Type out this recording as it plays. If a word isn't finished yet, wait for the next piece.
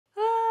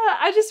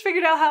I just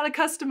figured out how to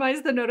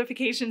customize the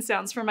notification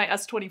sounds for my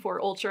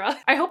S24 Ultra.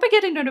 I hope I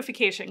get a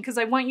notification because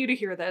I want you to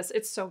hear this.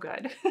 It's so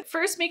good.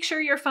 First, make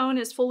sure your phone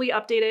is fully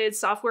updated,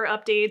 software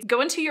updates. Go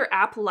into your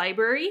app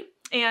library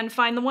and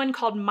find the one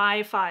called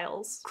My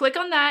Files. Click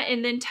on that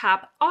and then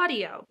tap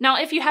Audio.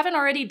 Now, if you haven't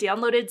already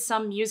downloaded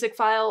some music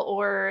file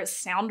or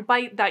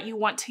soundbite that you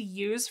want to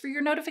use for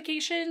your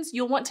notifications,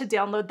 you'll want to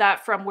download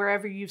that from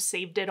wherever you've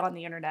saved it on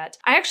the internet.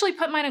 I actually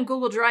put mine on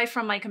Google Drive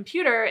from my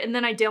computer and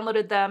then I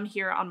downloaded them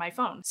here on my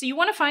phone. So you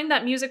want to find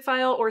that music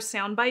file or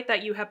soundbite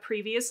that you have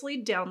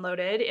previously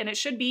downloaded, and it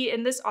should be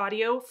in this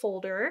audio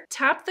folder.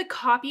 Tap the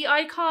copy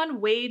icon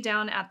way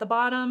down at the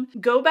bottom.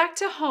 Go back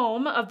to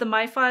home of the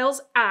My Files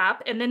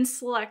app and then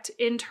select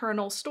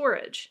internal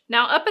storage.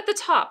 Now up at the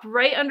top,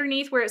 right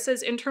underneath where it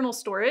says internal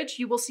storage,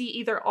 you will see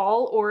either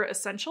all or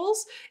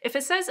essentials. If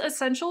it says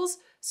essentials,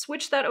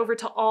 switch that over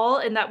to all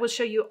and that will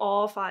show you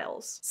all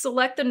files.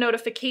 Select the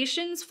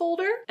notifications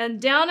folder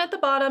and down at the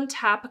bottom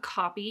tap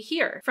copy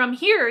here. From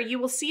here you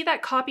will see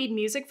that copied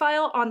music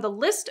file on the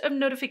list of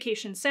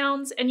notification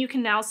sounds, and you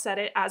can now set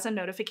it as a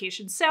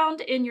notification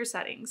sound in your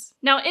settings.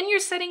 Now in your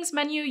settings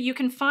menu you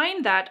can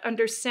find that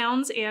under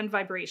sounds and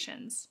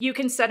vibrations. You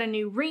can set a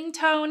new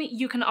ringtone,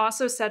 you can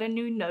also set a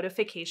new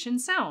notification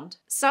sound.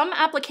 Some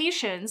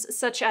applications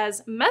such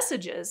as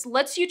Messages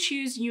lets you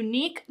choose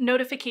unique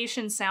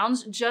notification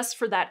sounds just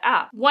for that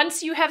app.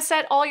 Once you have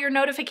set all your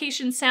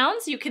notification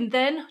sounds, you can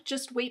then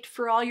just wait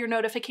for all your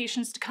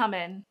notifications to come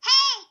in.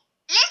 Hey,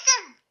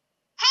 listen!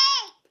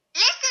 Hey,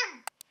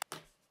 listen!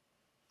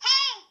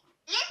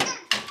 Hey,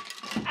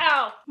 listen!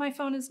 Ow! My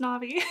phone is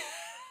knobby.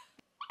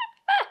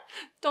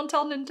 Don't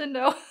tell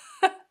Nintendo.